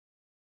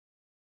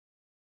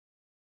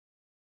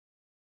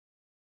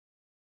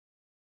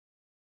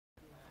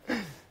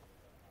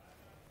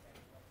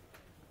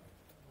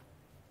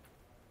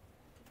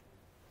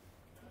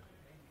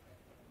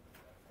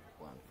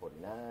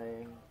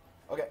9.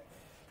 Okay,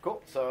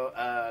 cool. So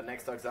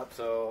next talk's up.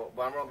 So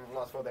one round of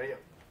applause for Dario.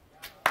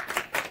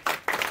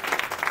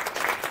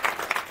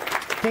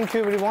 Thank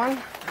you, everyone.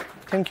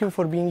 Thank you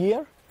for being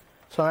here.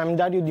 So I'm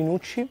Dario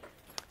Dinucci.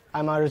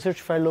 I'm a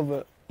research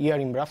fellow here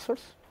in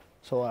Brussels.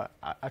 So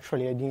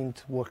actually, I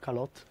didn't work a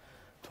lot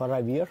to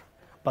arrive here,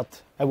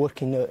 but I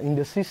work in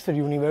the sister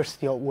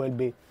university of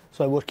ULB.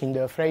 So I work in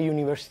the Free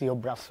University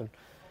of Brussels.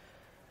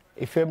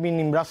 If you have been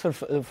in Brussels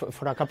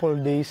for a couple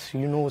of days,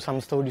 you know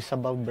some stories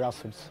about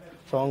Brussels.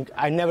 So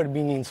I've never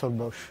been in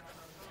Sorbonne.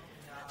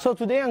 So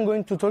today I'm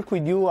going to talk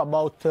with you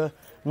about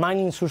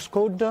mining source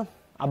code,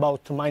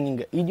 about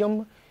mining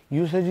idiom,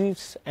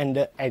 usages,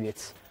 and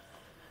edits.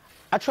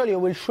 Actually, I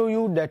will show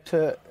you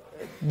that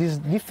these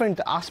different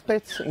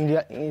aspects in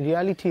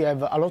reality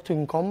have a lot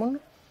in common.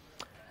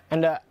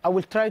 And I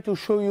will try to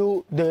show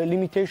you the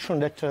limitation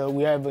that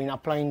we have in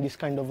applying this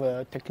kind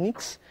of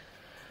techniques,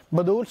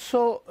 but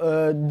also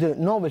the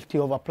novelty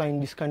of applying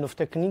this kind of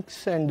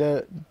techniques and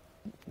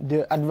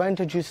the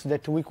advantages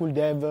that we could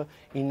have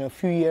in a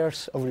few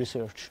years of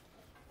research.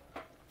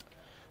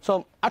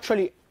 So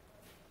actually,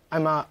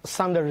 I'm a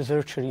standard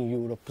researcher in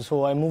Europe,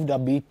 so I moved a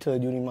bit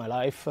during my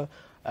life.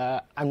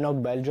 I'm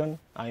not Belgian,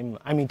 I'm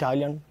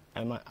Italian.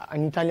 I'm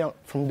Italian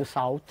from the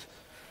south.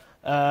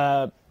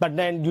 But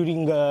then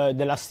during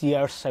the last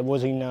years, I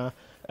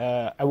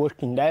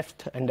worked in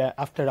Delft, and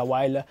after a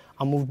while,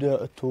 I moved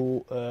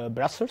to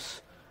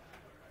Brussels.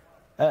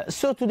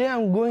 So today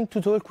I'm going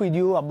to talk with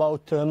you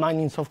about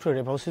mining software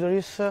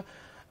repositories.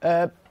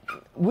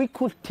 We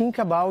could think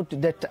about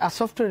that a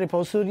software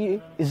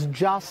repository is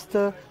just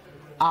a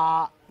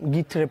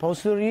Git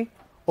repository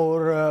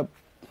or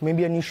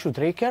maybe an issue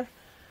tracker.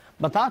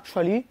 But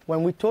actually,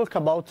 when we talk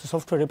about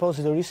software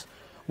repositories,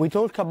 we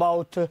talk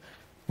about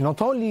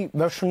not only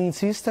versioning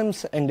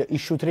systems and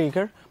issue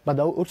tracker, but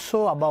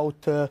also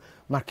about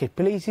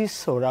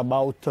marketplaces or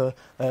about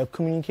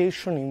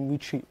communication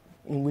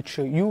in which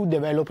you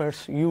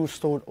developers, you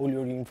store all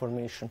your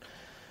information.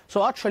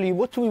 So actually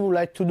what we would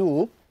like to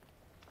do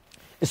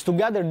is to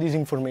gather this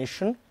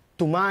information,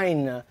 to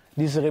mine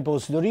these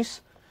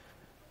repositories,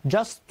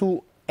 just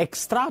to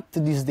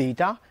extract this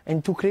data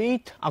and to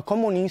create a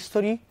common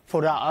history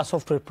for a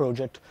software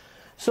project.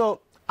 So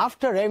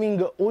after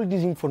having all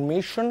this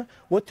information,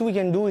 what we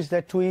can do is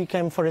that we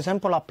can, for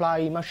example,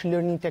 apply machine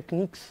learning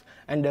techniques,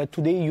 and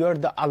today you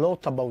heard a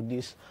lot about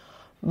this.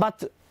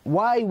 But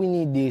why we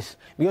need this?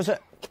 Because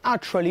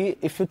actually,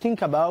 if you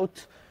think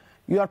about,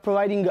 you are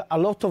providing a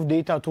lot of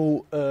data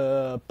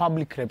to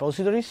public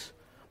repositories,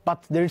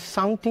 but there is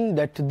something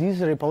that these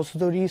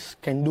repositories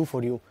can do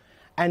for you.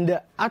 And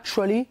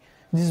actually,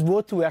 this is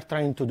what we are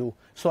trying to do.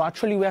 So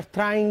actually, we are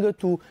trying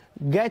to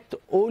get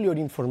all your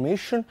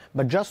information,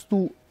 but just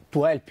to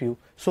help you.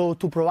 So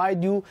to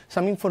provide you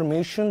some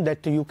information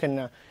that you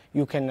can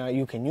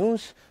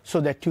use,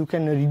 so that you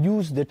can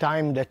reduce the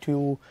time that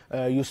you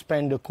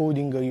spend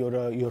coding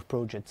your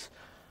projects.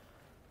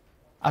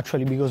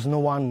 Actually, because no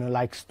one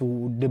likes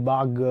to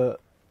debug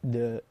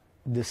the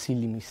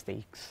silly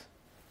mistakes.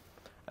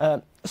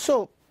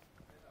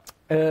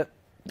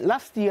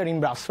 Last year in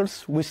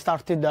Brussels, we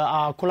started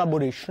a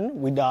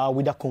collaboration with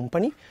a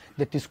company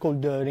that is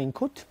called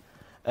Raincode,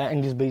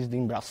 and is based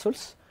in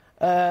Brussels.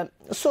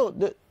 So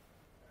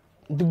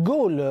the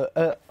goal,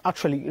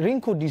 actually,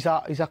 Raincode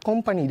is a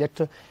company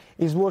that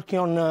is working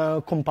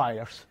on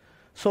compilers.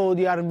 So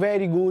they are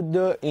very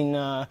good in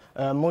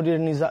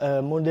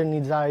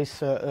modernize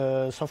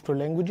software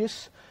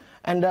languages,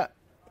 and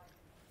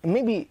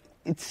maybe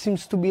it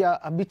seems to be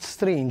a bit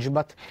strange,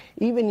 but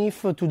even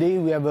if today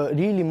we have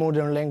really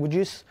modern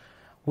languages,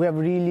 we have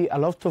really a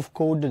lot of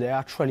code that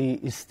actually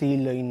is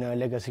still in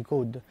legacy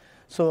code.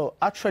 So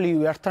actually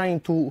we are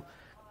trying to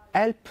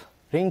help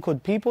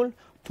Raincode people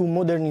to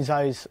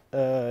modernize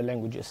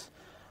languages.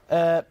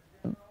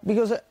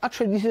 Because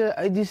actually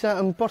this is an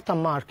important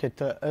market.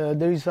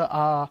 There is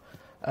a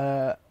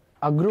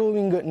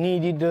growing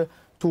needed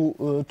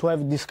to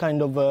have this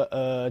kind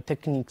of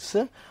techniques.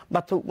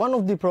 But one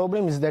of the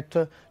problems is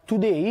that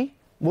today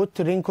what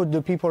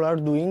Raincode people are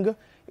doing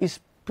is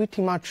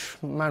pretty much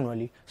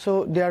manually.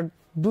 So they are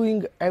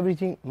doing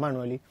everything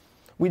manually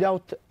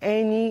without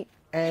any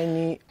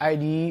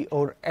IDE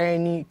or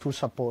any tool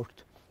support.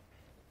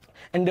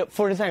 And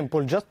for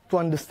example, just to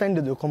understand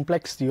the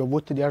complexity of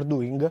what they are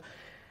doing,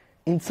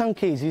 in some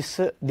cases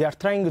they are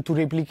trying to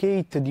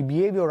replicate the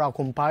behavior of a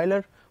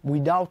compiler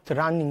without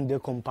running the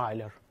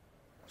compiler.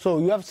 So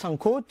you have some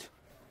code,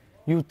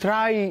 you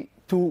try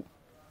to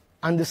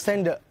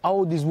understand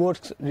how this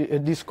works,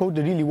 this code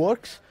really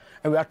works,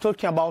 and we are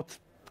talking about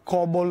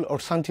COBOL or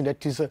something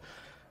that is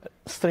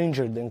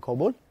stranger than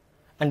COBOL,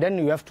 and then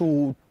you have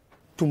to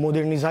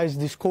modernize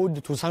this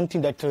code to something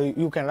that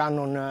you can run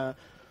on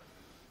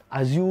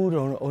Azure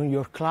or on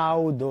your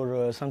cloud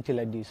or something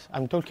like this.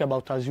 I'm talking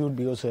about Azure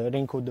because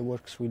Raincode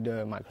works with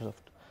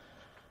Microsoft.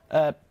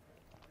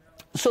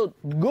 So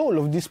the goal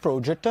of this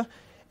project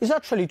is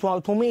actually to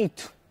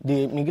automate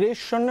the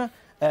migration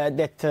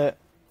that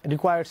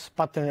requires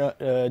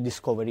pattern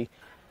discovery.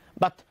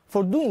 But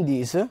for doing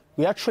this,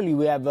 we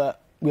have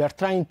we are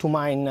trying to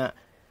mine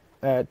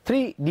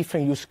 3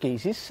 different use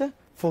cases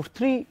for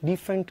 3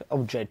 different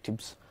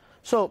objectives.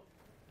 So,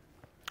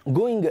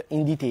 going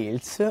in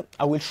details,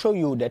 I will show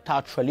you that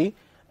actually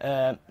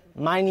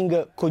mining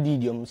code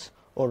idioms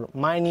or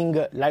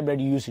mining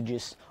library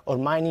usages or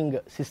mining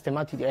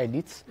systematic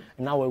edits,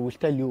 and now I will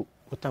tell you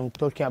what I'm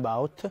talking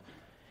about,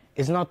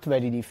 is not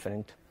very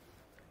different.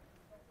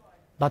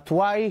 But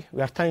why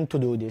we are trying to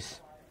do this?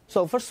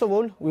 So first of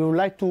all, we would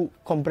like to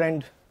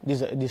comprehend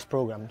these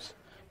programs.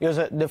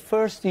 Because the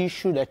first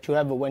issue that you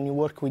have when you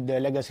work with the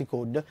legacy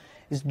code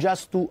is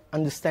just to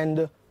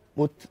understand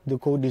what the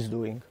code is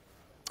doing.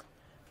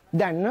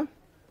 Then,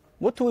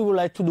 what we would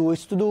like to do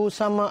is to do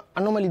some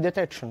anomaly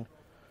detection.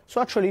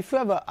 So actually, if you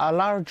have a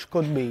large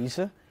code base,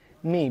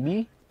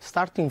 maybe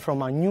starting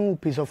from a new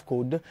piece of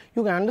code,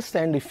 you can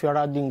understand if you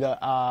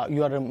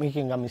are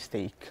making a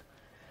mistake.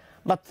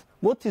 But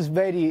what is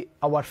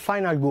our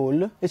final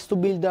goal is to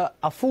build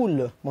a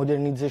full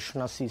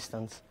modernization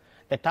assistance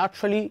that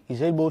actually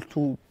is able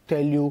to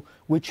tell you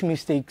which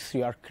mistakes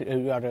you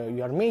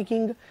are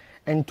making,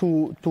 and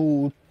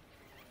to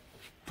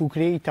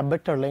create a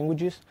better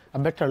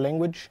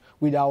language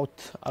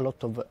without a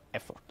lot of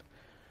effort.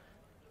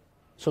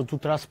 So to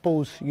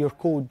transpose your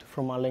code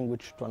from a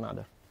language to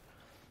another.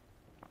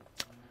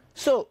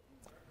 So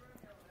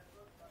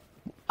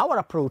our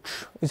approach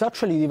is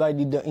actually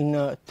divided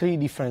in 3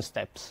 different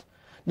steps.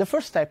 The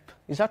first step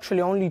is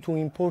actually only to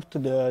import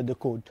the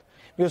code,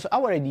 because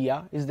our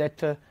idea is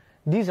that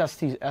this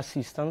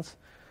assistant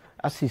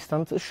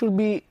should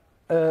be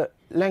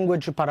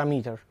language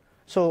parametric.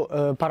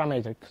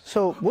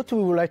 So what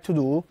we would like to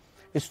do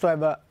is to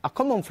have a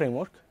common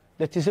framework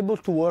that is able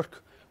to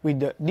work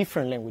with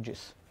different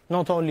languages,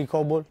 not only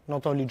COBOL,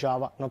 not only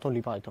Java, not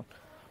only Python,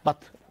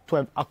 but to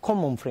have a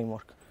common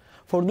framework.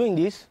 For doing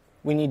this,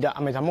 we need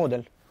a meta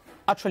model.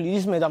 Actually,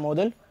 this meta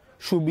model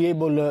should be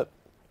able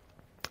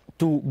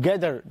to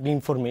gather the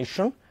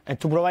information and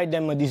to provide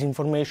them this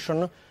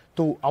information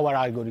to our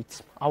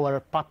algorithms, our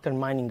pattern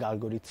mining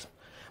algorithms.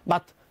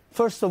 But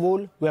first of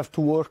all, we have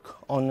to work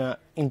on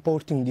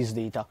importing this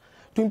data.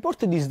 To import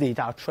this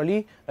data,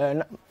 actually,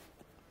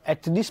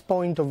 at this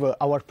point of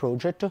our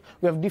project,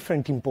 we have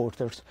different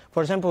importers.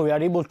 For example, we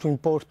are able to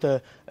import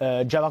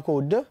Java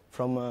code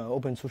from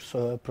open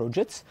source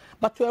projects,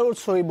 but we are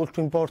also able to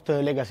import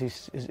legacy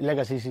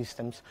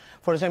systems.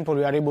 For example,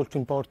 we are able to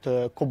import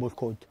COBOL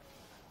code.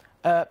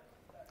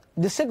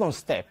 The second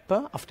step,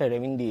 after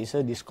having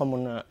this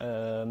common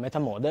meta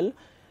model,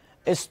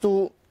 is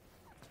to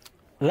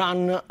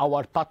run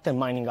our pattern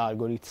mining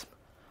algorithm.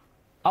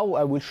 How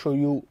I will show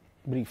you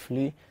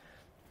briefly.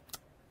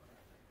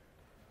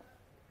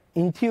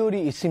 In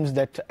theory, it seems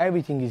that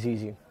everything is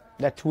easy,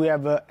 that we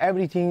have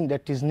everything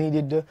that is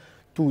needed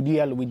to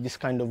deal with this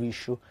kind of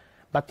issue.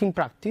 But in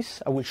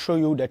practice, I will show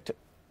you that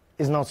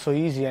it's not so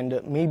easy, and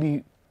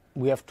maybe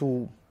we have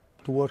to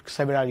work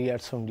several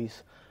years on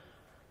this.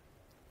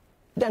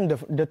 Then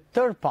the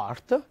third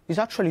part is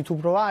actually to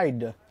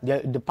provide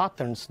the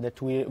patterns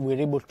that we're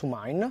able to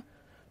mine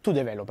to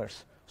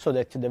developers, so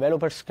that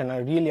developers can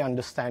really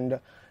understand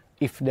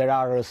if there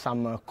are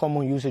some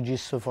common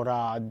usages for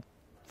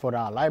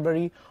a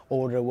library,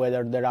 or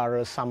whether there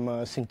are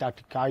some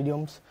syntactic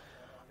idioms,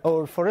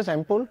 or, for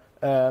example,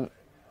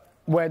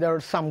 whether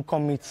some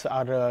commits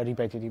are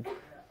repetitive.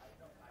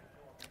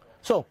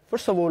 So,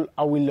 first of all,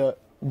 I will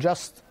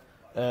just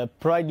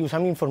provide you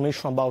some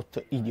information about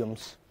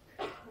idioms.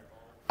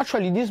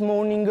 Actually, this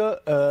morning,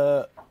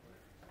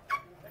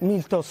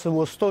 Miltos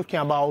was talking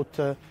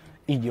about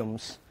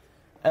idioms.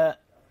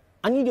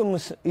 An idiom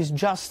is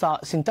just a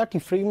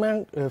syntactic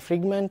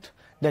fragment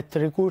that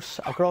recurs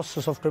across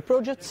software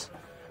projects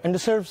and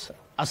serves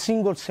a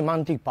single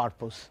semantic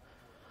purpose.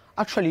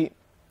 Actually,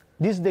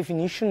 this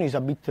definition is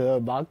a bit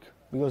vague,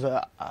 because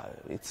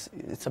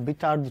it's a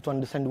bit hard to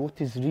understand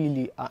what is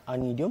really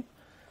an idiom.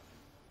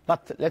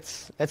 But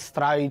let's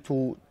try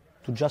to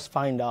just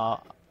find a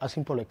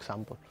simple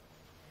example.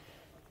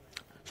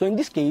 So in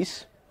this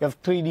case, we have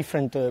 3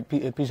 different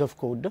pieces of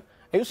code.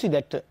 And you see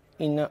that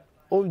in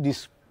all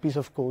this piece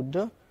of code,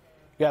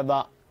 you have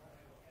a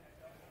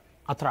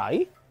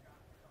try,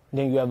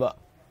 then you have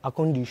a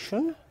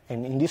condition,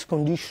 and in this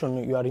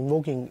condition you are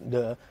invoking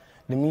the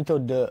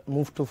method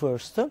move to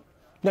first.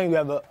 Then you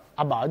have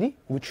a body,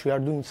 which you are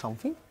doing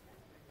something,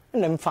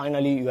 and then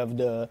finally you have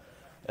the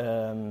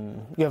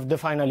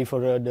finally for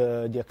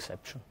the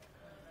exception,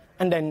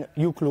 and then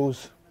you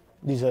close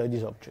this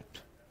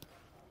object.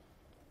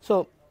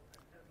 So,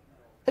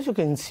 as you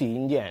can see,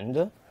 in the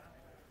end,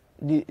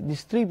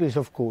 these 3 pieces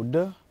of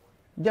code,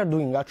 they are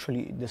doing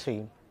actually the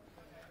same.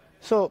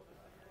 So,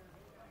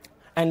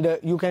 and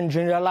you can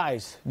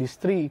generalize these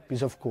 3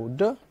 pieces of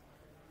code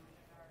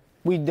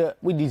with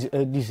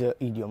this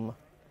idiom.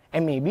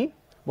 And maybe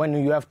when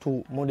you have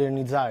to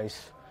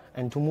modernize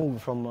and to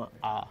move from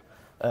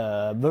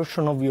a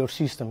version of your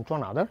system to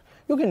another,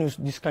 you can use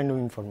this kind of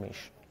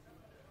information.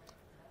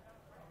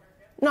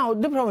 Now,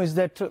 the problem is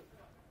that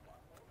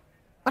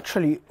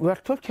actually we are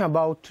talking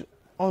about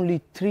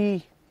only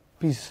 3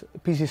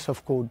 pieces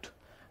of code.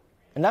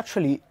 And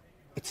actually,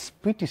 it's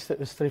pretty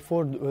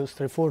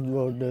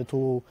straightforward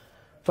to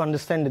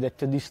understand that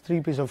these three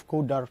pieces of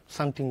code are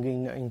something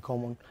in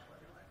common.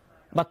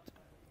 But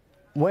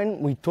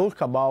when we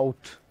talk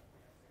about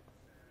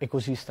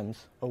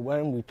ecosystems, or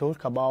when we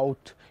talk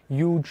about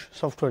huge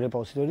software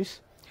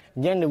repositories,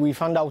 in the end we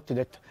found out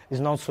that it's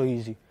not so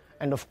easy.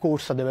 And of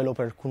course a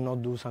developer could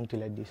not do something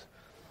like this.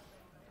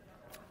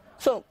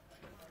 So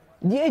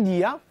the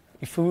idea,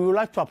 if we would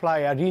like to apply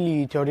a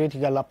really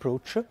theoretical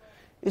approach,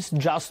 is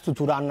just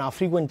to run a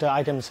frequent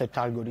item set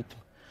algorithm.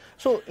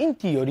 So in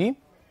theory,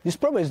 this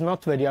problem is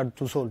not very hard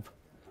to solve.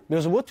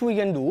 Because what we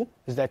can do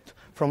is that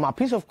from a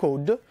piece of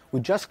code, we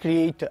just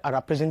create a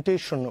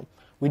representation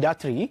with a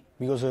tree,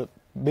 because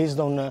based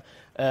on the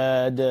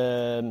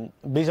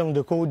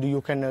code,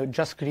 you can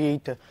just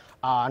create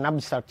an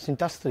abstract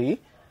syntax tree,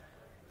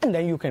 and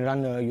then you can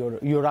run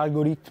your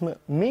algorithm,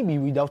 maybe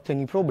without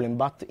any problem.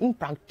 But in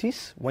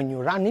practice, when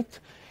you run it,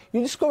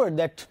 you discover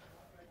that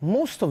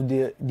most of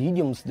the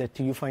idioms that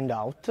you find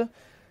out,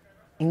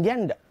 in the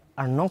end,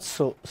 are not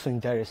so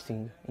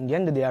interesting. In the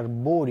end, they are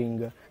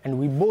boring. And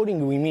with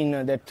boring, we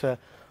mean that,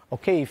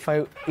 okay,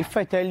 if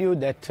I tell you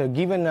that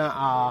given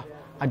a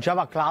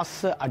Java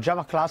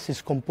class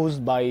is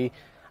composed by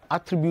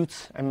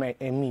attributes and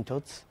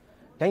methods,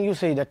 then you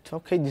say that,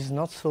 okay, this is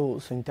not so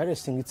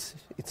interesting.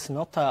 It's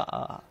not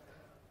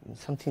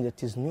something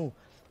that is new.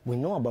 We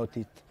know about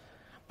it.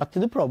 But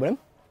the problem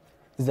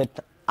is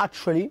that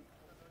actually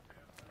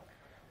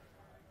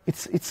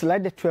it's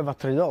like that you have a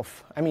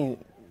trade-off. I mean,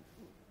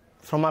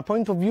 from a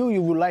point of view,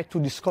 you would like to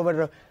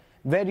discover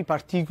very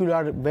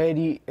particular,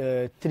 very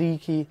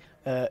tricky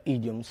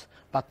idioms.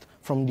 But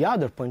from the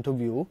other point of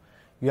view,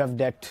 you have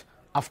that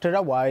after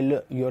a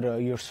while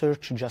your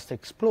search just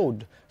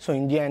explodes. So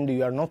in the end,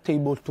 you are not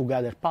able to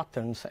gather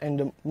patterns,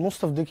 and in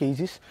most of the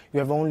cases you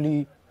have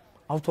only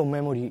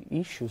out-of-memory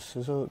issues.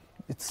 So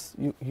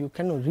you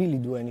cannot really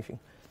do anything.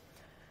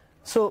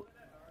 So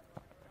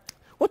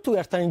what we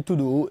are trying to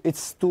do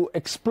is to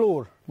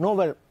explore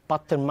novel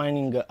pattern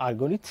mining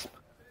algorithms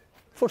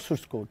for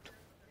source code,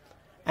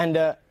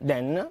 and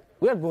then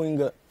we are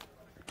going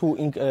to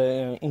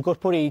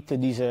incorporate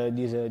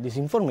this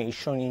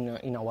information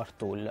in our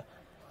tool.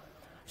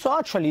 So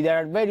actually there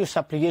are various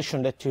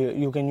applications that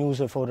you can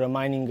use for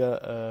mining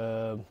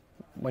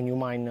when you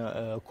mine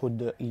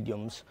code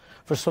idioms.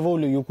 First of all,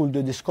 you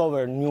could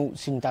discover new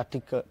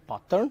syntactic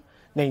pattern.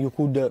 Then you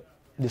could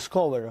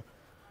discover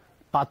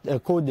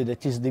code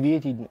that is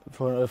deviated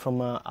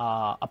from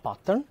a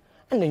pattern,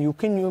 and then you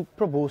can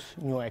propose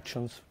new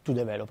actions to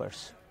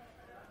developers.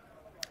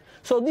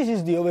 So this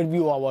is the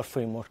overview of our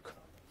framework.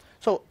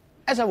 So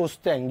as I was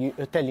telling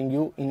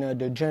you in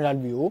the general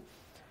view,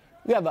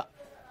 we have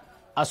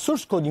a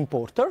source code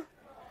importer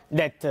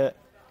that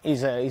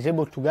is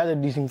able to gather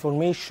this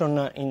information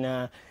in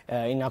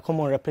a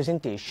common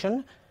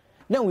representation.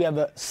 Then we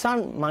have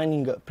some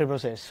mining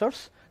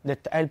preprocessors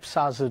that helps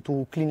us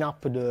to clean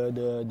up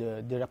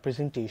the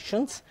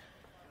representations.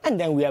 And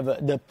then we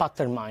have the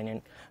pattern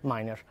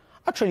miner.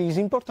 Actually, it's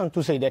important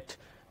to say that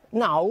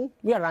now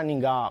we are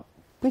running a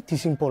pretty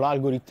simple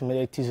algorithm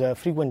that is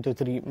frequent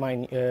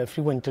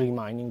tree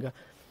mining.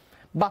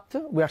 But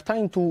we are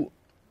trying to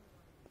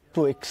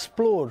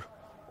explore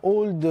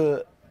all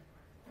the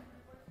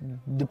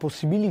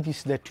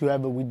possibilities that you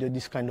have with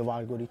this kind of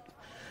algorithm.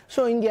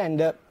 So in the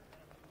end,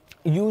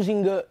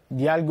 using the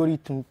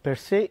algorithm per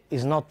se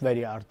is not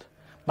very hard,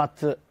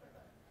 but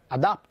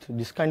adapt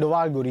this kind of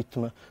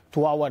algorithm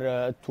to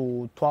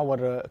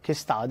our case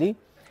study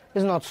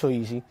is not so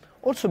easy.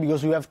 Also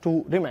because we have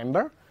to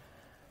remember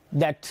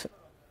that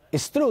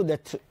it's true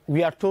that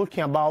we are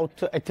talking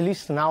about, at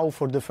least now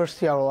for the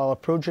first year of our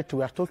project,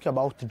 we are talking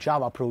about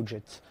Java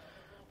projects.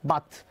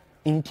 But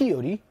in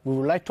theory, we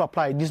would like to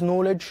apply this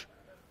knowledge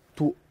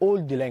to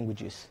all the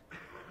languages.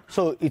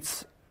 So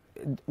it's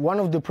one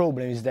of the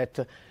problems is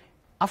that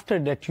after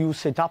that you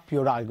set up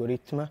your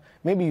algorithm,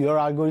 maybe your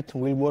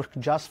algorithm will work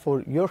just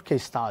for your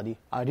case study,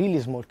 a really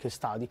small case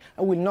study,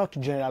 and will not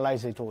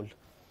generalize at all.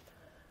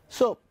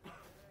 So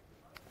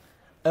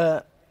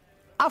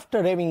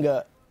after having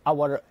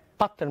our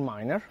pattern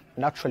miner,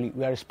 and actually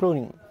we are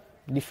exploring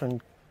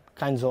different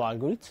kinds of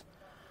algorithms,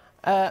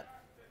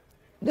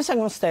 the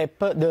second step,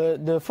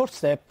 the fourth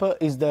step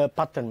is the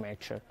pattern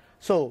matcher.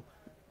 So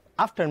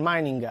after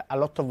mining a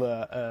lot of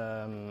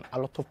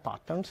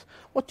patterns,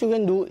 what you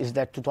can do is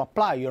that to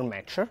apply your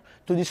matcher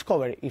to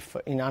discover if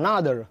in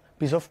another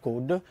piece of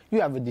code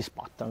you have these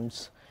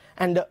patterns.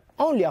 And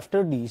only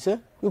after this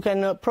you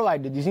can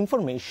provide this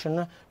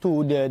information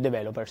to the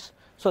developers,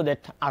 so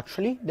that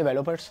actually the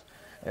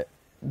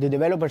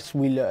developers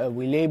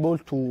will able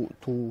to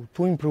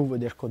improve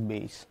their code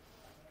base.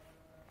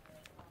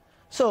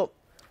 So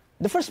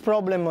the first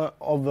problem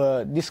of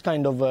this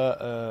kind of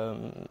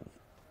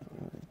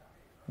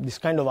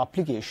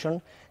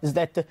application is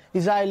that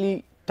it's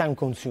highly time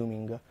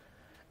consuming,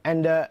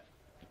 and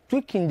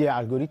tweaking the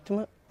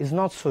algorithm is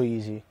not so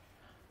easy.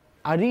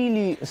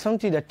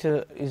 Something that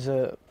is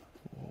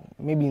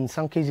maybe in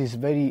some cases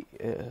very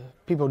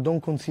people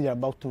don't consider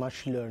about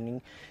machine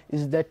learning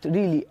is that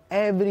really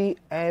every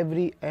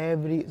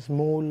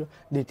small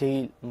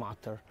detail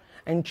matter.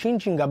 And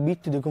changing a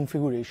bit the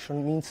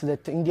configuration means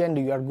that in the end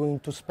you are going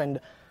to spend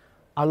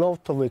a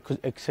lot of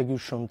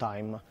execution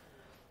time.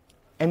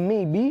 And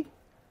maybe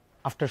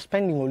after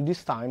spending all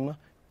this time,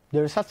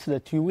 the results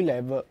that you will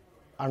have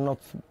are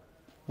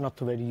not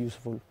very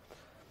useful.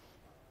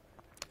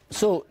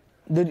 So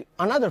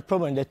another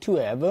problem that you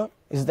have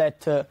is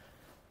that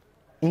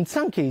in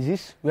some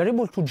cases we are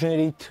able to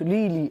generate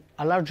really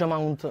a large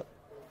amount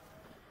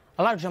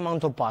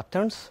of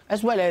patterns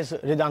as well as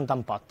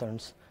redundant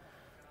patterns.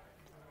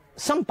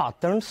 Some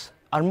patterns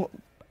are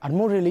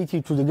more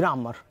related to the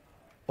grammar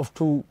of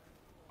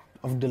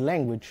the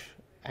language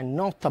and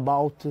not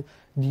about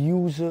the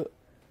use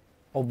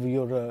of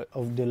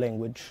the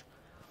language.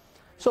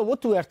 So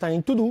what we are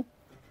trying to do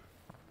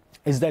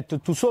is that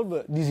to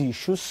solve these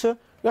issues,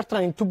 we are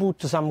trying to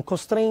put some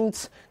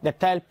constraints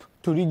that help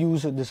to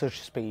reduce the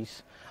search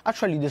space.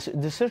 Actually,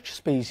 the search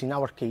space in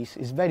our case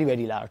is very,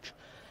 very large.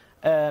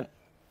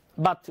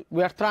 But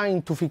we are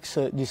trying to fix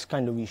these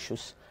kind of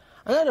issues.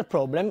 Another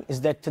problem is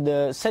that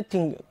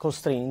setting the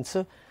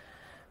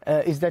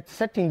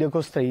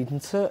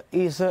constraints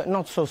is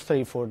not so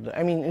straightforward.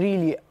 I mean,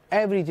 really,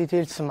 every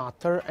details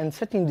matter, and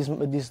setting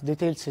these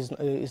details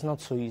is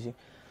not so easy.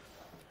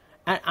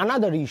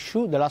 Another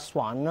issue, the last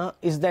one,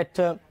 is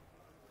that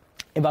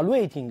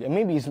evaluating, and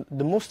maybe is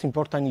the most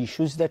important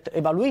issue, is that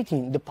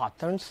evaluating the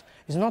patterns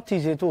is not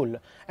easy at all.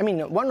 I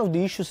mean, one of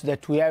the issues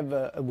that we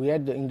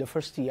had in the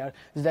first year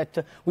is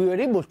that we were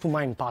able to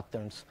mine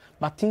patterns,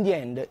 but in the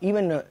end,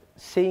 even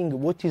saying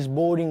what is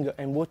boring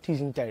and what is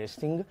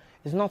interesting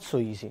is not so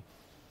easy.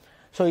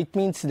 So it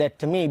means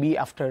that maybe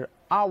after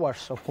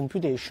hours of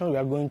computation, we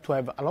are going to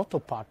have a lot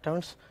of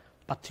patterns,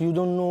 but you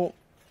don't know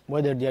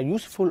whether they are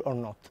useful or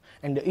not.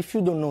 And if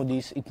you don't know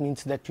this, it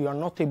means that you are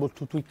not able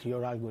to tweak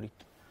your algorithm.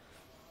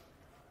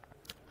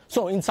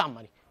 So in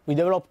summary, we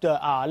developed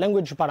a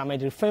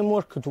language-parametric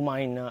framework to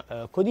mine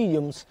code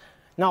idioms.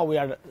 Now we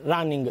are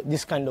running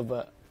this kind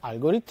of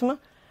algorithm,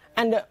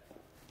 and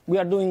we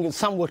are doing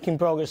some work in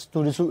progress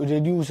to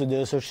reduce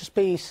the search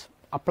space,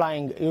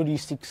 applying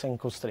heuristics and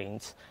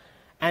constraints.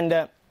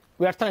 And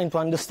we are trying to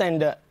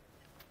understand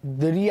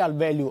the real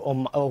value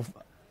of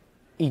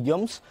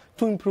idioms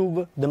to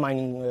improve the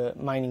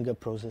mining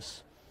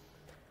process.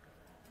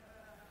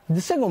 The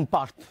second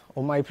part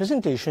of my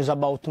presentation is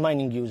about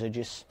mining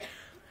usages.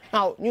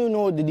 Now, you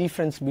know the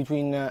difference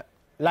between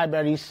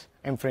libraries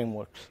and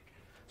frameworks.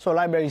 So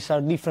libraries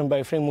are different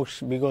by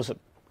frameworks because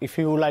if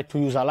you would like to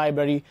use a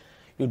library,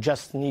 you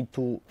just need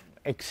to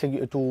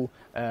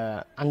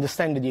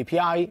understand the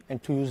API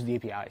and to use the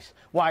APIs.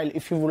 While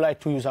if you would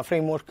like to use a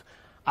framework,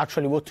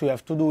 actually what you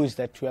have to do is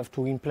that you have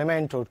to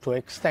implement or to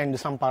extend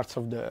some parts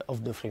of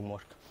the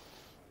framework.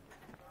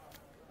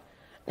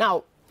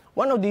 Now,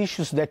 one of the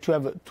issues that you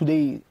have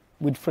today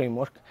with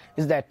framework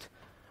is that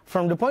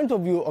from the point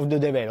of view of the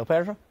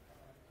developer,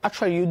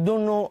 actually you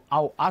don't know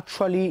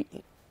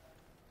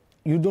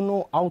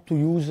how to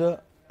use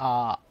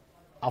a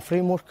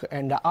framework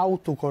and how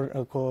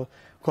to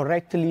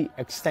correctly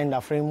extend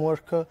a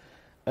framework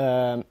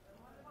given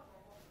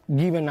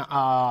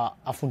a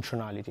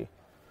functionality.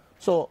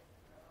 So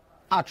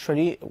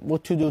actually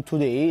what you do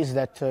today is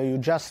that you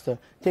just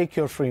take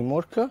your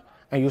framework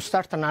and you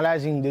start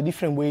analyzing the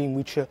different way in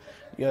which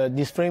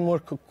this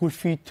framework could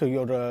fit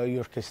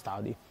your case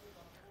study.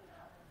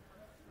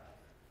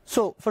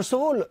 So first of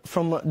all,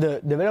 from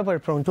the developer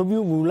point of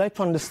view, we would like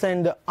to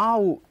understand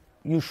how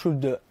you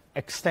should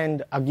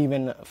extend a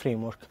given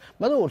framework.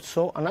 But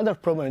also, another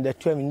problem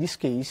that you have in this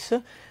case,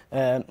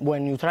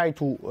 when you try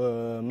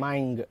to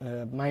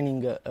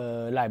mining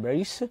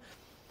libraries,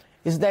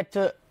 is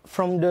that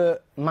from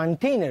the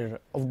maintainer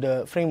of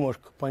the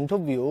framework point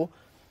of view,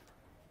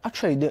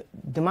 actually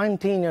the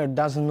maintainer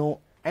doesn't know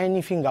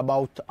anything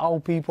about how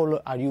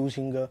people are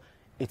using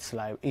his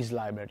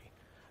library.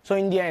 So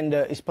in the end,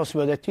 it's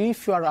possible that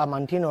if you are a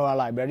maintainer of a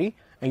library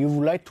and you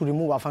would like to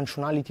remove a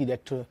functionality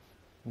that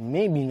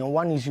maybe no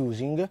one is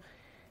using,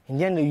 in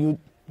the end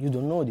you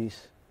don't know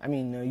this. I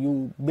mean,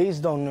 you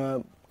based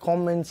on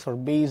comments or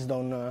based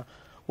on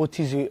what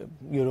is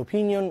your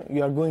opinion,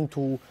 you are going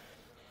to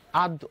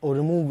add or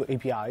remove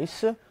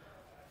APIs,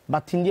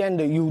 but in the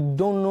end you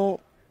don't know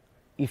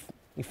if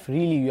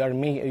really you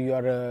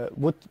are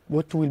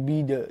what will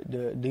be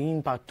the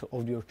impact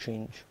of your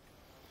change.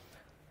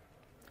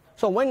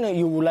 So when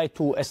you would like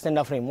to extend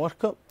a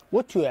framework,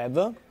 what you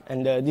have,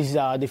 and this is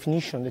a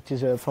definition that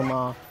is from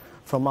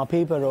a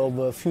paper of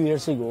a few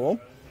years ago,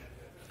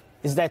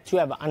 is that you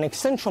have an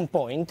extension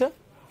point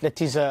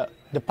that is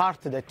the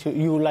part that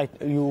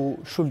you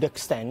should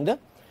extend,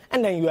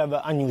 and then you have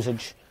an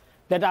usage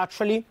that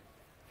actually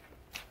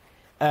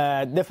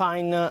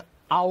define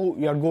how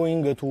you are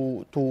going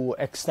to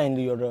extend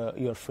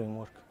your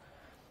framework.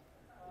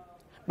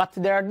 But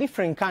there are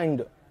different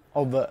kind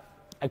of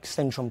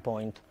extension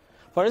point.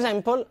 For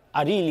example,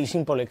 a really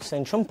simple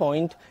extension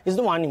point is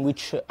the one in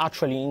which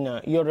actually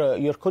in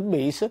your code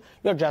base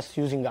you are just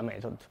using a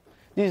method.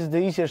 This is the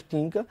easiest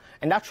thing.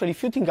 And actually,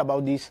 if you think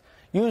about this,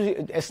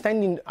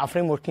 extending a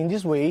framework in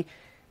this way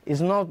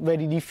is not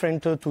very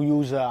different to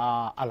use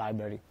a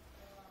library.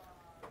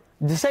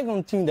 The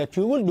second thing that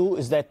you will do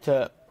is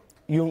that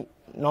you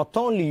not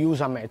only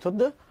use a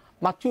method,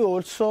 but you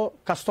also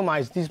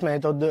customize this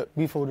method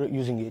before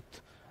using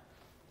it.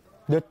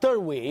 The third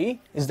way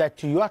is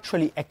that you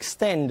actually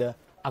extend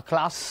a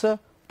class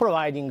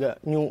providing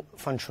new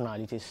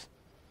functionalities.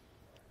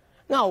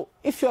 Now,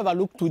 if you have a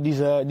look to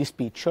this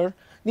picture,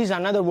 this is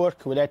another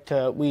work that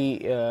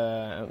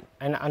and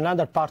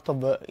another part of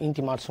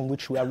INTiMALS on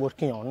which we are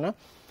working on.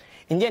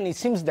 In the end, it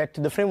seems that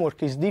the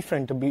framework is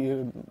different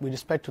with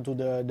respect to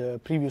the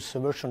previous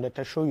version that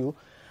I showed you,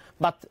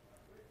 but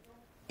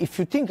if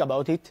you think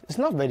about it, it's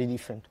not very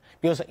different,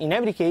 because in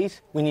every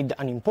case we need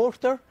an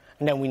importer,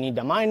 and then we need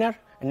a miner,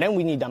 and then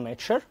we need a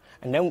matcher,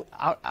 and then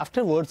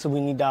afterwards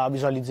we need a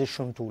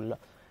visualization tool.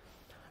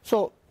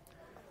 So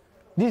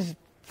this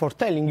for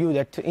telling you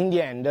that in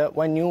the end,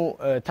 when you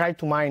try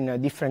to mine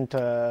different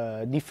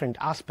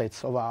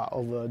aspects of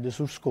the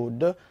source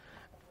code,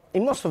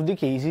 in most of the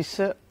cases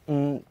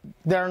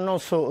there are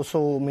not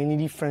so many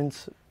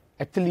differences,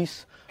 at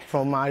least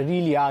from a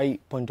really high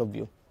point of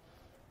view.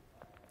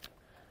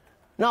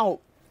 Now,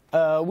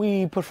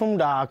 we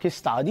performed a case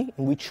study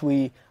in which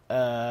we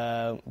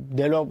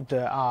developed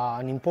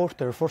an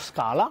importer for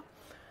Scala.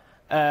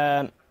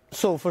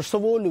 So first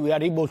of all, we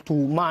are able to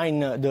mine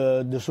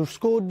the source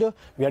code.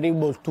 We are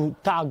able to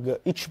tag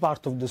each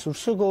part of the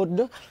source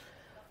code.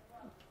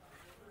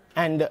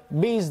 And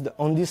based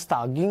on this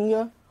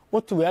tagging,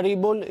 what we are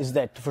able is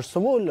that, first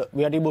of all,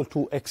 we are able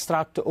to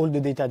extract all the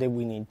data that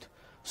we need.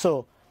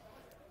 So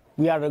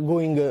we are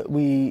going,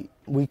 we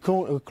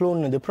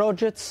clone the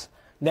projects,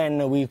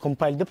 then we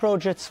compile the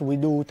projects, we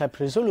do type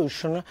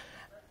resolution,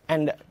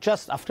 and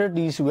just after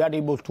this, we are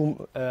able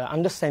to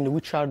understand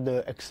which are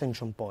the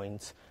extension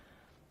points.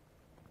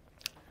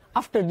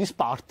 After this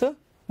part,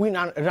 we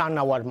run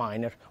our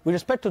miner. With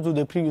respect to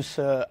the previous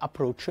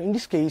approach, in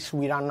this case,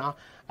 we run a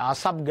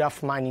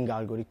subgraph mining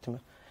algorithm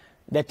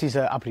that is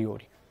a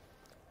priori.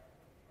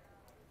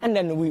 And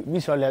then we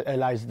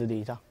visualize the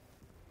data.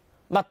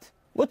 But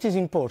what is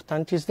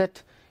important is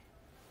that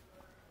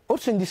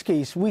also in this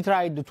case, we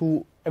tried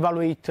to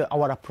evaluate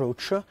our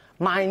approach,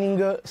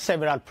 mining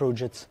several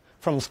projects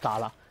from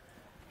Scala.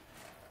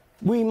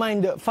 We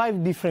mined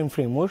 5 different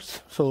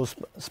frameworks, so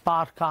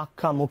Spark,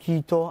 Akka,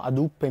 Mockito,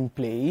 Hadoop, and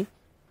Play.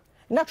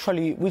 And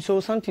actually, we saw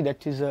something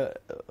that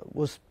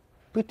was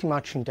pretty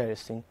much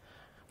interesting.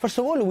 First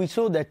of all, we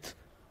saw that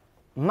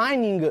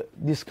mining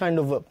this kind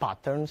of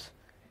patterns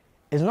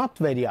is not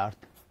very hard,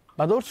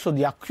 but also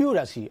the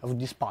accuracy of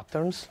these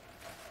patterns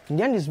in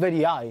the end is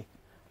very high.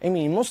 I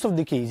mean, in most of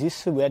the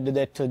cases, we had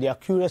that the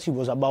accuracy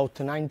was about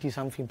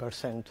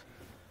 90-something%.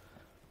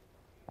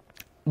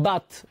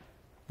 But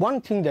one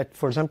thing that,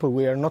 for example,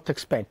 we are not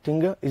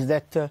expecting is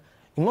that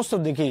in most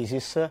of the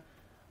cases,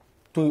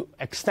 to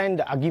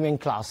extend a given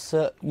class,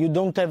 you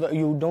don't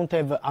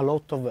have a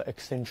lot of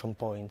extension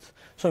points.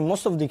 So in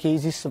most of the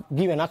cases,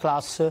 given a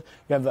class, you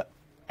have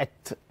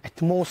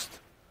at most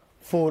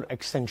 4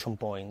 extension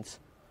points.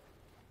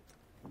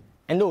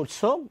 And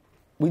also,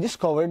 we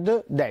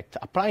discovered that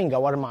applying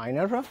our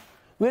miner,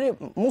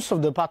 most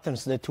of the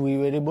patterns that we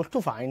were able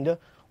to find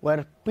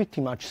were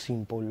pretty much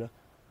simple.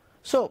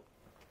 So,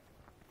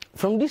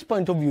 from this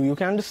point of view, you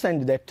can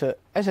understand that,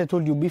 as I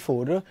told you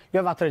before, you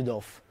have a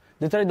trade-off.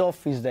 The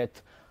trade-off is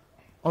that,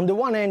 on the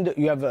one hand,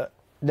 you have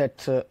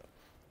that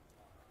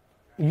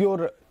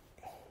your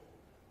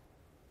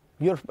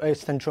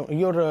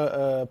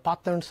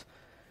patterns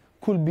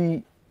could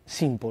be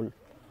simple.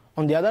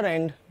 On the other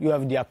hand, you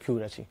have the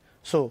accuracy.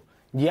 So,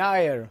 the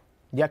higher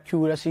the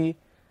accuracy,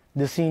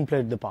 the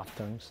simpler the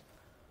patterns.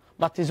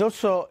 But it's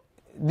also,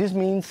 this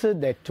means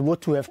that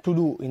what we have to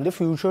do in the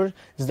future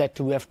is that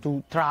we have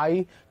to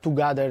try to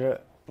gather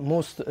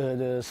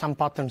some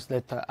patterns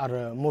that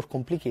are more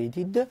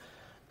complicated.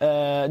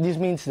 This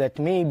means that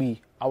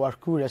maybe our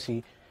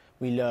accuracy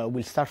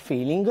will start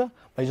failing, but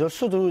it's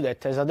also true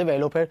that as a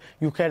developer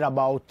you care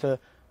about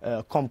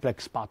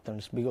complex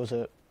patterns, because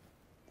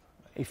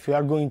if you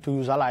are going to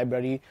use a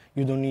library,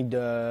 you don't need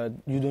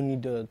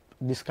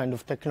this kind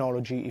of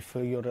technology if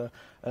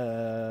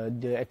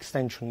the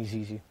extension is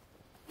easy.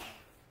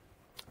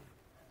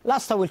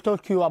 Last, I will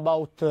talk to you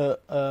about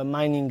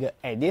mining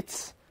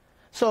edits.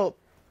 So,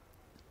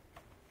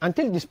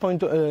 until this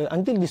point, I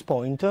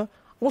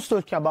was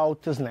talking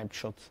about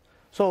snapshots.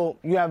 So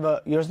you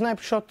have your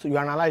snapshot, you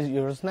analyze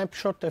your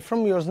snapshot, and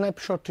from your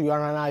snapshot you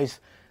analyze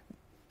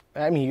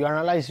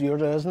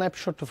your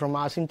snapshot from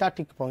a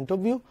syntactic point of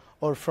view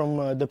or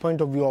from the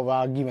point of view of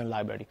a given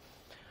library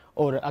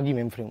or a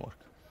given framework.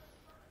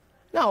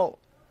 Now,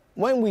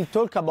 when we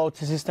talk about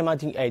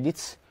systematic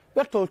edits,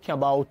 we are talking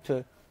about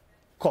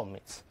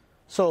commits.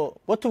 So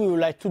what we would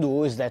like to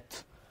do is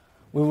that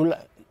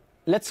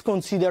let's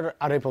consider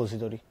a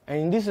repository. And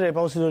in this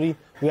repository,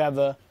 we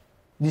have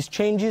these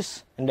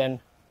changes, and then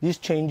these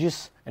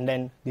changes, and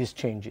then these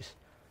changes.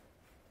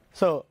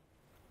 So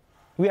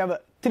we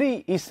have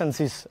 3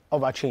 instances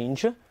of a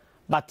change,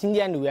 But in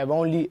the end, we have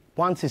only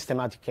one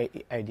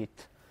systematic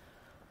edit.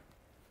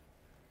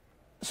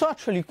 So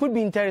actually, it could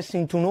be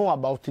interesting to know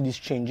about these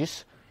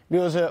changes,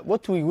 because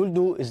what we will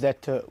do is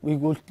that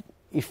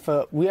if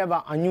we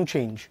have a new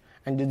change,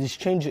 and this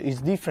change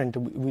is different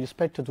with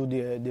respect to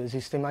the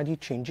systematic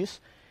changes,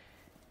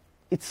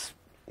 it's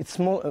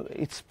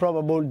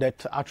probable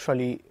that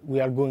actually we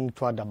are going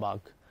to add a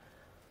bug.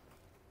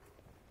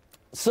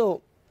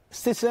 So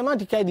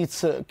systematic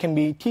edits can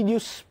be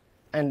tedious,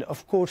 and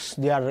of course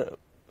they are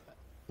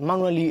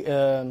manually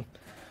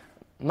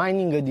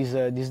mining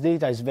this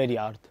data is very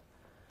hard,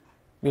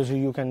 because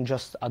you can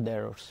just add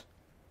errors.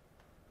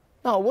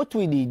 Now what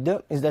we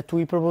did is that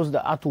we proposed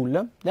a tool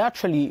that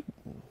actually,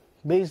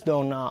 based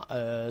on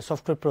a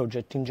software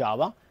project in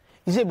Java,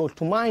 is able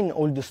to mine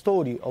all the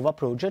story of a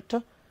project,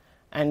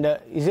 and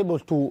is able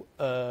to,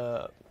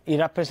 it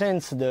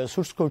represents the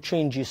source code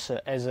changes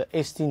as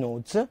ST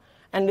nodes,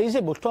 and is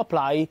able to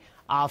apply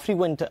a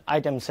frequent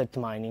item set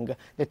mining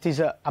that is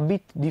a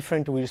bit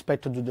different with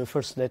respect to the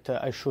first that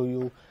I show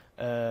you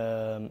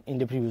in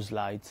the previous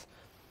slides.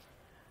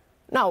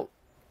 Now,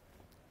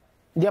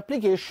 the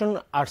applications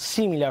are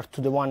similar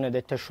to the one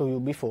that I showed you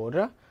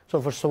before.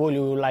 So first of all,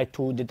 you would like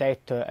to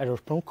detect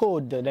error-prone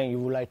code, then you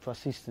would like to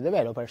assist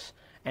developers,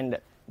 and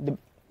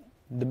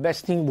the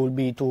best thing will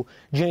be to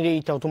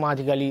generate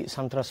automatically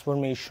some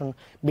transformation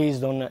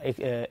based on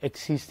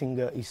existing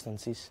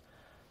instances.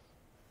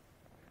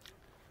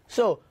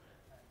 So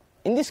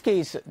in this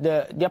case,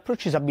 the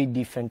approach is a bit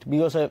different,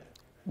 because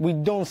we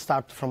don't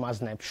start from a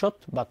snapshot,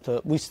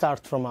 but we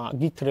start from a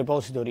Git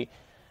repository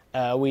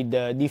with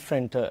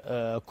different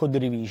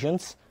code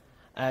revisions.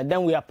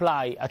 Then we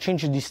apply a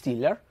change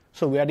distiller,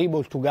 so we are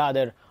able to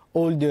gather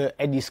all the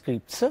edit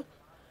scripts.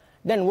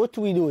 Then what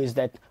we do is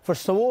that,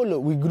 first of all,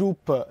 we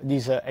group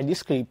these edit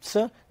scripts,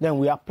 then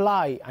we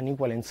apply an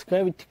equivalence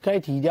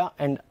criteria,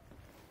 and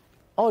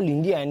all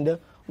in the end,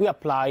 we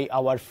apply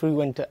our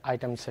frequent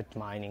item set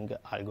mining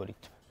algorithm.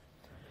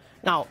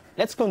 Now,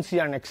 let's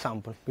consider an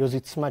example, because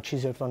it's much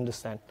easier to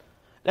understand.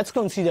 Let's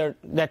consider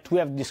that we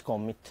have this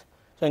commit.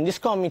 So in this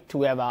commit,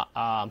 we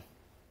have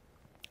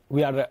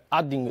we are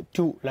adding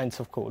 2 lines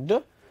of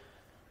code.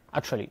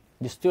 Actually,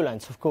 these 2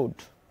 lines of code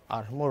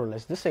are more or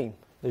less the same.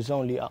 There's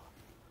only a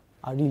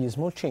really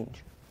small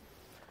change.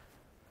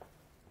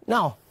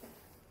 Now,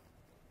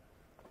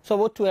 so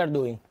what we are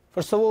doing?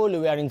 First of all,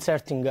 we are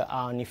inserting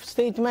an if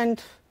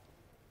statement.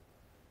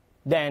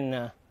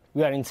 Then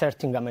we are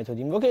inserting a method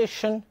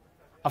invocation.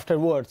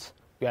 Afterwards,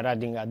 we are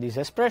adding this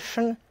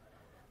expression.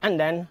 And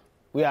then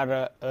we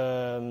are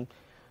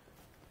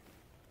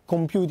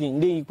computing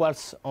the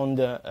equals on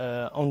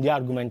the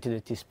argument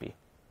that is p.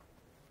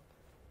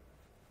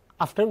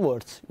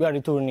 Afterwards, we are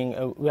returning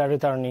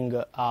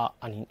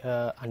an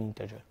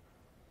integer.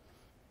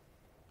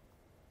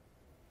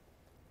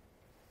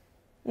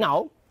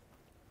 Now,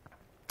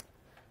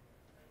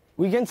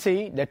 we can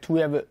say that we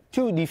have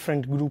 2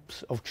 different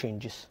groups of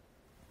changes,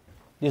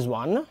 this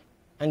one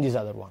and this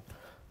other one.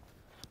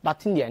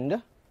 But in the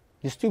end,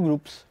 these 2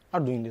 groups are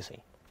doing the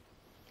same.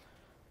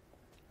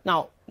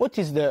 Now, what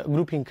is the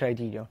grouping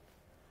criteria?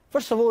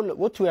 First of all,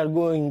 what we are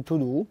going to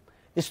do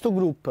is to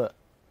group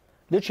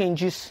the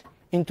changes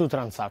into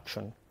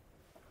transactions.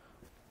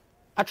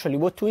 Actually,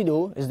 what we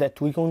do is that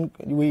we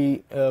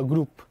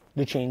group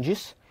the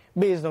changes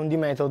based on the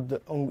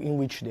method in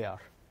which they are.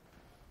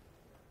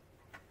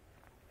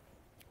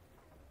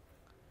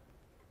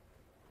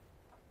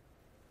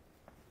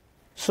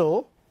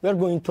 So, we are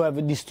going to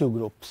have these 2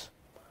 groups.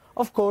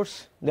 Of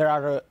course, there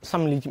are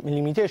some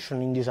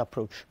limitations in this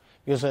approach,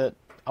 because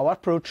our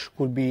approach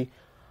could be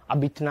a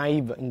bit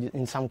naive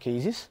in some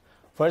cases.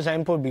 For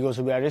example, because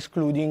we are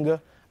excluding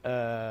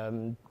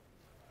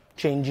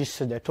changes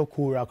that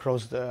occur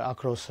across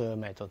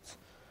methods,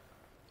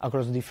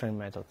 across different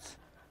methods.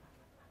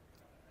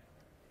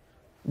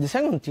 The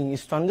second thing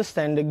is to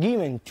understand,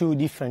 given 2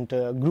 different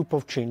group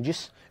of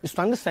changes, is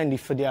to understand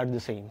if they are the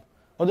same.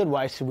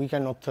 Otherwise, we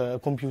cannot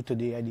compute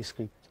the ID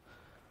script.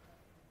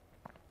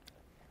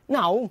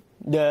 Now,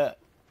 the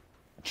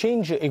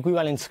change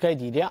equivalence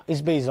criteria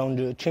is based on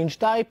the change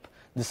type,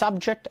 the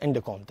subject, and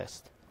the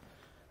context.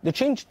 The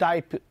change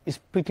type is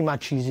pretty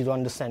much easy to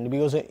understand,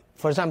 because,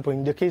 for example,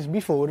 in the case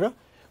before,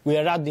 we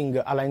are adding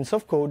a lines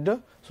of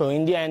code, so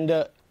in the end,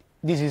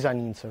 this is an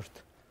insert.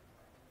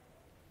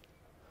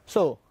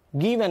 So,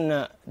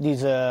 given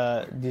this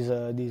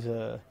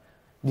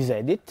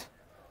edit,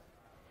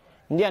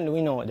 in the end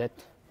we know that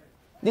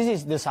this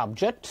is the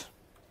subject.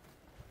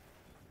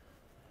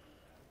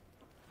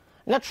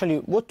 And actually,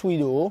 what we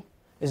do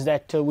is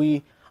that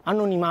we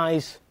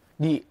anonymize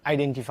the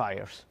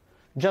identifiers,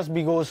 just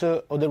because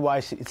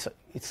otherwise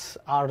it's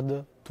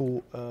hard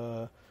to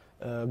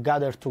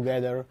gather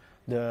together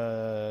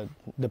the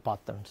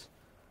patterns.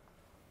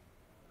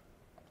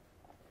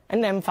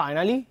 And then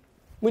finally,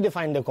 we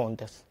define the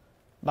context.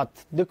 But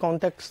the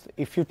context,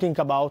 if you think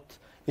about,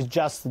 is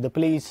just the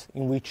place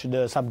in which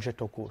the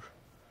subject occurs.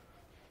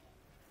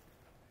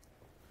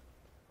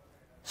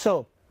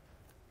 So,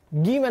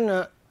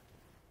 given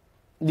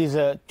these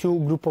 2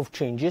 groups of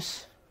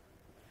changes,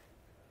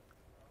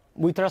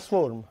 we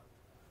transform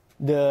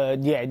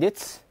the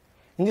edits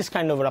in this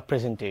kind of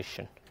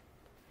representation.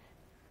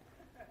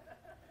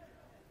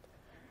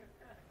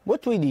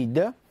 What we did,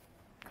 1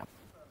 minute?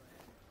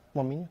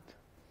 1 minute?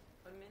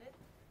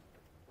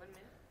 1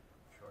 minute?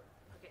 Sure.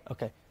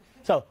 Okay.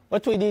 So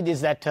what we did is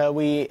that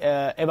we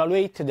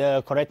evaluate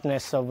the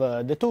correctness of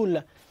the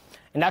tool,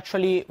 and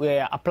actually we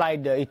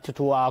applied it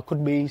to a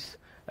code base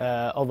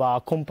of a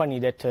company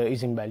that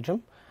is in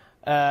Belgium.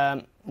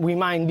 We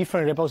mine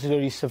different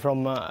repositories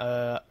from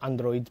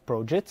Android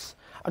projects.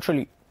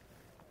 Actually,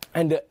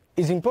 and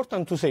it's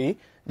important to say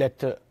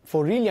that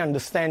for really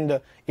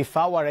understand if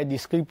our edit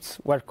scripts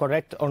were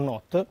correct or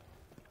not,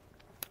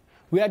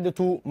 we had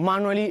to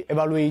manually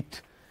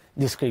evaluate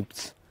the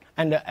scripts.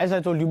 And as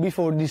I told you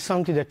before, this is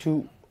something that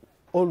you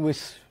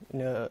always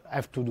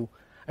have to do.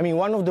 I mean,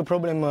 one of the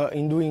problems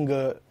in doing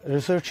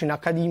research in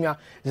academia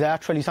is that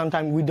actually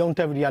sometimes we don't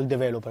have real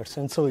developers,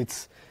 and so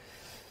it's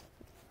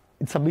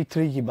a bit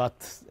tricky, but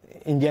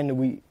in the end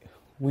we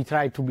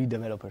try to be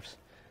developers.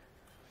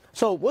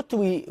 So what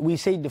we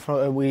said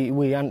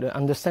we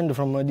understand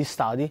from this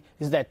study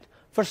is that,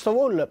 first of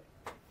all,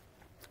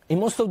 in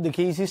most of the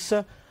cases,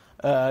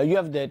 you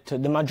have that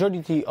the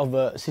majority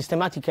of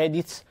systematic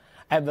edits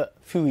have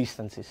few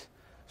instances.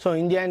 So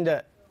in the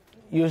end,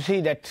 you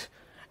see that,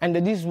 and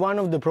this is one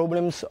of the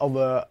problems of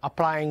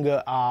applying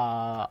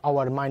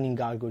our mining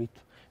algorithm,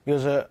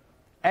 because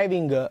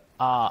having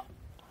a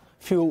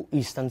few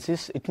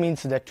instances, it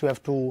means that you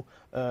have to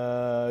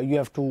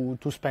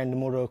spend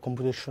more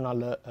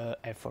computational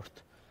effort.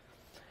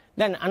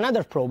 Then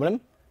another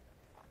problem,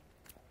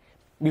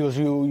 because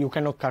you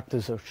cannot cut the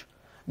search.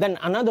 Then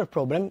another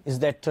problem is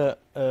that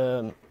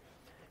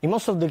in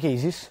most of the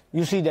cases,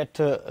 you see that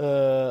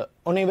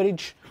on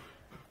average,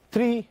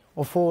 3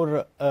 or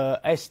 4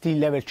 ST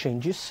level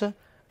changes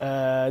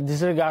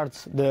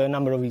disregards the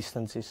number of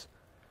instances.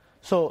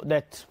 So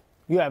that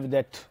you have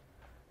that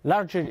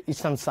larger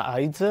instance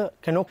size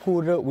can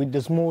occur with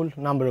the small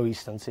number of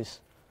instances.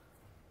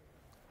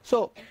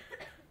 So,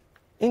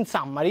 in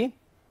summary,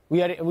 we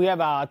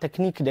have a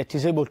technique that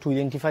is able to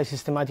identify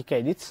systematic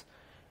edits.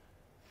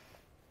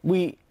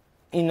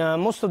 In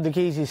most of the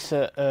cases,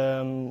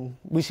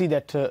 we see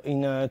that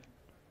in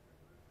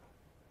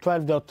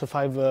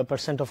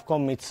 12.5% of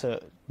commits,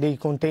 they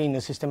contain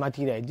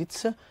systematic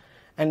edits,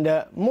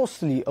 and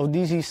mostly of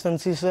these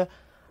instances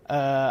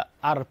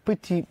are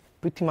pretty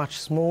much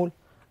small,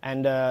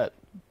 and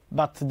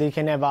but they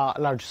can have a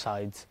large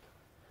size.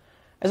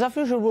 As a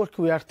future work,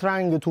 we are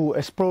trying to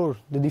explore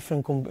the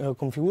different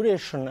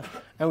configuration,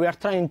 and we are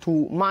trying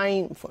to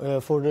mine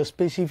for the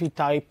specific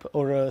type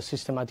or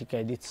systematic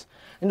edits.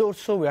 And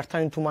also we are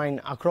trying to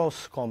mine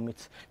across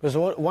commits, because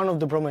one of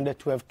the problems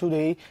that we have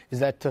today is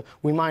that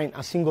we mine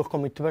a single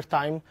commit per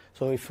time.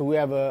 So if we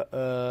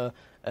have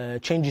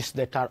changes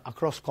that are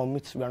across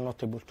commits, we are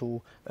not able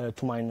to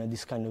mine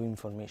this kind of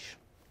information.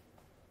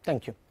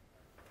 Thank you.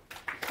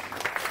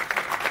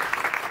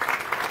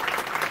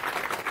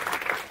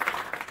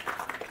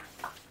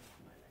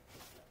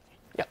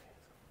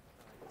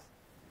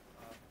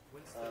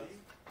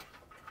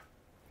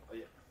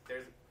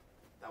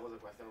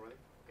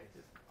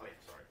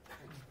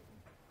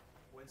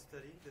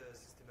 Studying the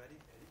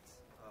systematic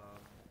edits,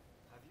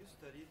 have you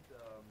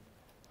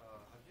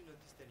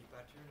noticed any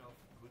pattern of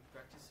good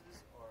practices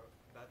or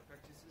bad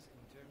practices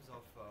in terms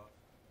of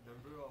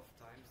number of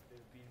times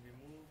they've been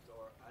removed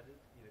or added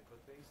in a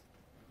code base?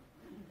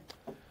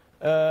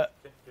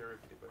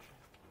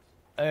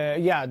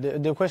 Yeah,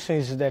 the question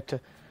is that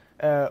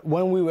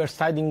when we were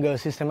studying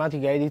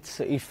systematic edits,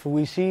 if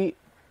we see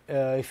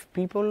if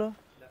people... If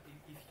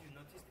you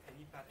noticed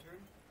any pattern,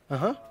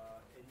 any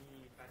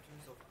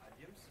patterns of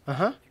idioms, it's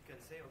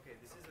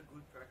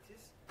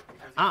been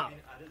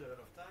added a lot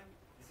of time.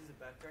 This is a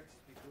bad practice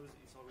because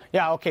it's already...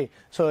 Yeah, okay.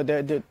 So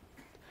the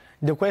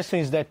question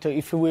is that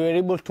if we were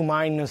able to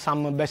mine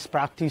some best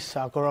practice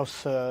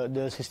across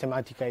the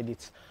systematic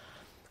edits.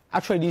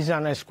 Actually, this is a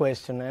nice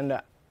question,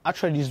 and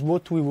actually this is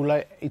what we would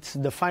like. It's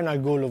the final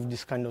goal of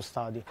this kind of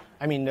study.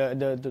 I mean,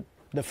 the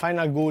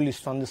final goal is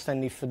to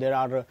understand if there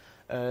are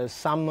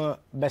some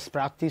best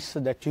practice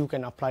that you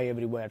can apply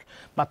everywhere.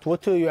 But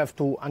what you have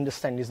to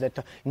understand is that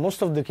in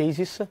most of the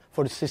cases,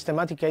 for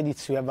systematic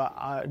edits, you have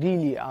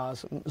really a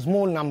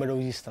small number of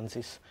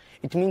instances.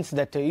 It means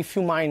that if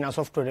you mine a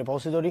software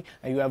repository,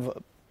 and you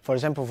have, for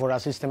example, for a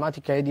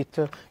systematic edit,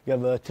 you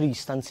have 3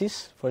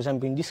 instances. For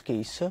example, in this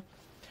case,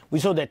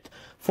 we saw that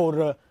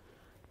for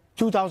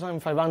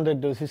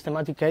 2,500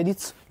 systematic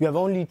edits, you have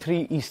only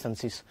 3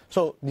 instances.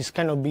 So this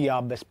cannot be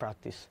a best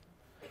practice.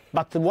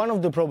 But one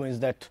of the problems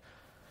is that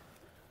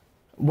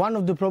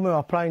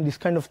applying this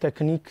kind of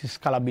technique is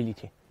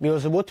scalability.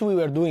 Because what we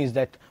were doing is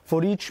that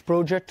for each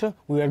project,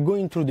 we were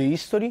going through the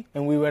history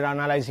and we were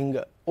analyzing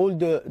all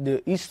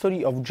the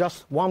history of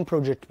just one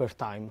project per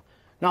time.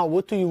 Now,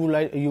 what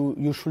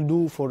you should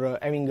do for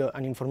having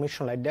an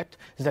information like that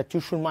is that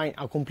you should mine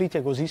a complete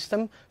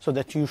ecosystem so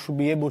that you should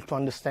be able to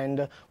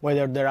understand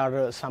whether there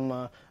are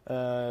some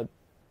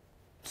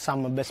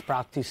best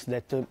practice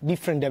that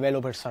different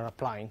developers are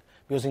applying.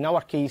 Because in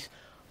our case,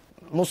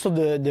 most of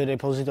the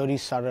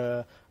repositories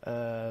are,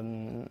 I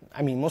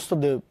mean, most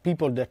of the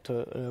people that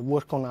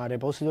work on a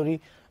repository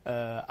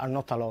are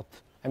not a lot.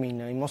 I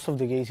mean, in most of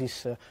the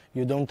cases,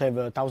 you don't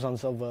have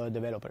thousands of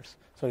developers.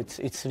 So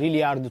it's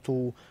really hard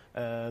to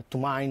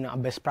mine a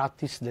best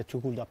practice that you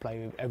could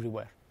apply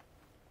everywhere.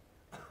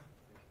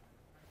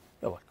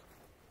 You're welcome.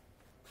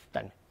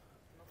 Tell me.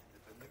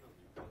 Depending on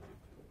the project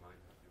in mind,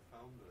 have you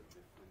found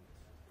different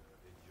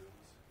idioms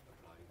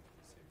applying to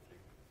the same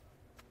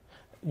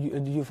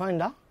thing? Do you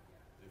find that?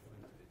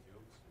 Different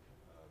idioms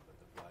but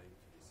applying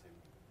to the same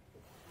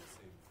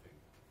thing.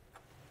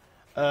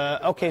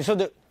 Okay, so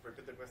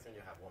Repeat the question.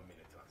 You have 1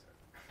 minute to answer.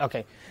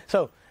 okay,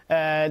 so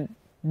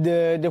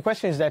the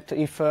question is that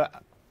if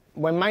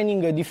when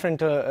mining different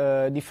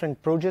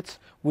projects,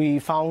 we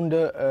found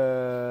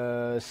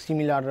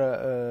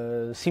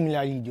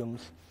similar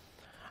idioms.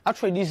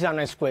 Actually, this is a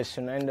nice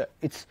question, and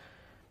it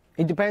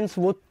depends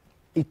what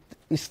it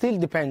still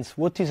depends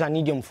what is an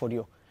idiom for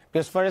you.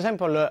 Because, for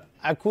example,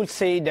 I could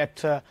say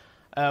that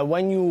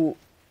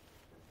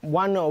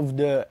one of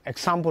the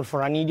examples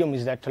for an idiom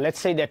is that, let's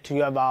say that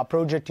you have a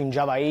project in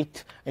Java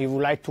 8 and you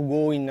would like to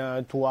go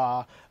to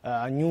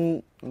a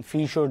new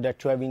feature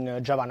that you have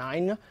in Java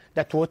 9,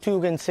 that what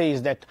you can say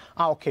is that,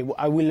 okay,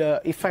 I will,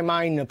 if I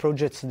mine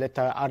projects that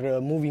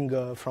are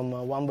moving from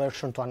one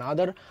version to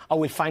another, I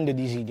will find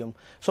this idiom.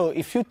 So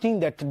if you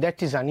think that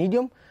that is an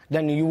idiom,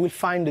 then you will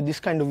find this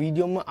kind of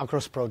idiom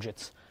across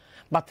projects.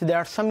 But there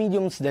are some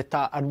idioms that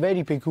are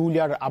very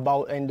peculiar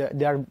about, and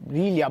they are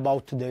really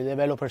about the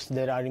developers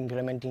that are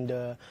implementing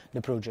the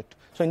project.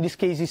 So in these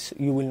cases,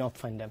 you will not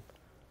find them.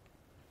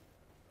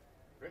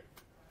 Great.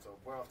 So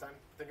we're out of time.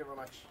 Thank you very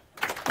much.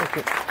 Thank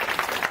you.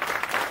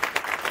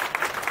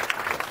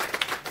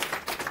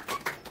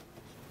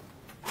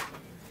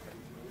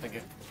 Thank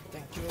you.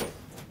 Thank you.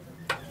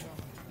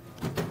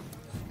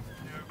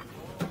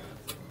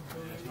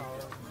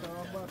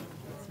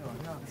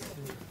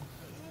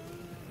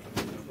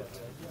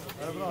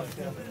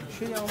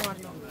 Scegliamo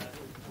Marco.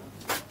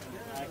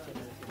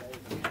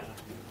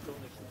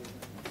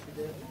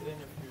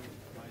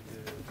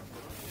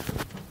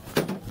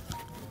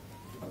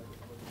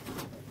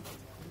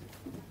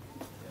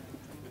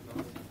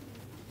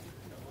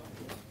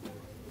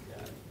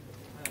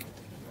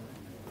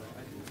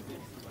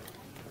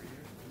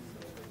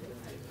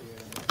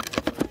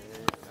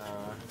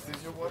 This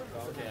is your water?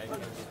 Okay.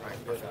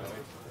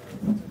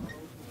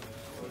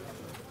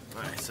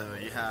 Alright, so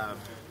you have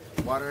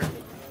water.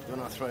 Do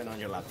not throw it on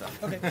your laptop.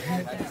 Okay.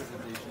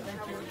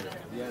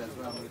 Yeah, that's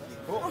what I'm looking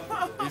for.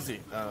 Cool. Easy.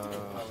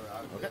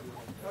 Okay.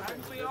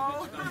 We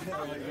all.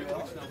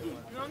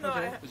 No, I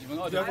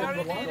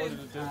already did it.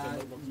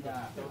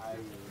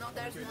 No,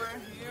 there's more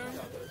here.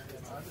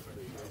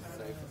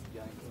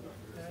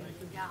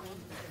 Yeah.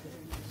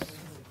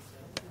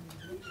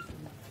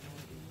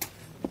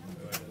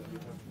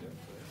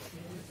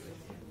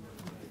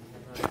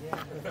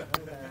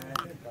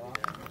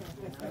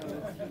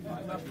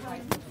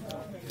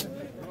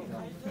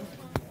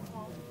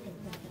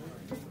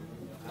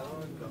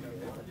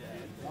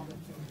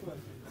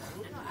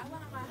 I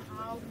want to buy a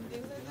house and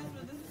things like this,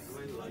 but this is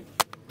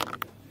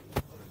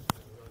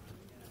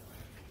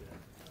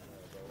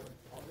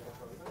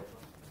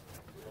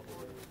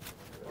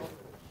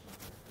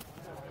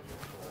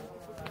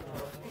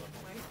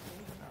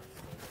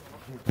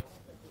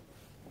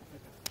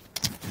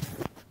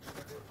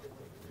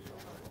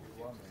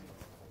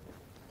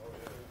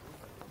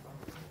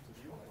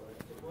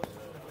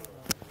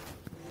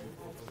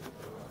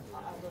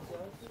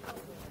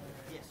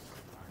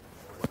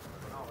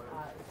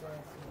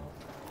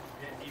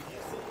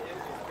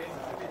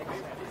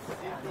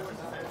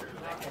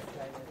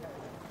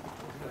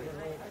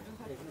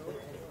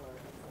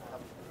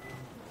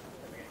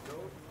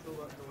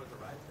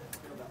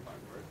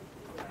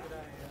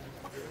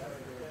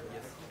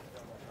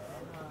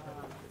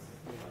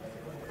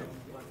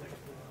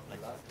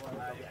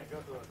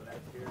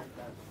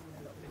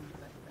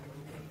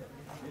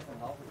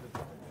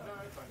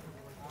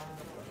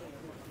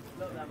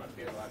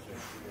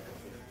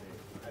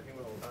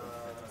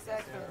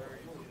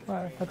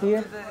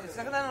Fatia?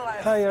 second and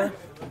last. Tired.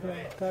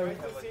 Tired.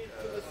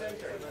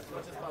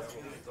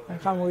 I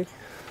can't wait.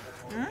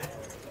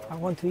 I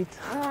want to eat.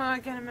 Oh, I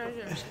can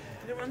imagine.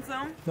 You want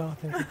some? No,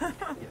 thank you.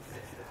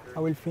 I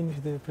will finish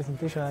the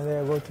presentation and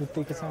then I go to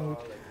take a sandwich.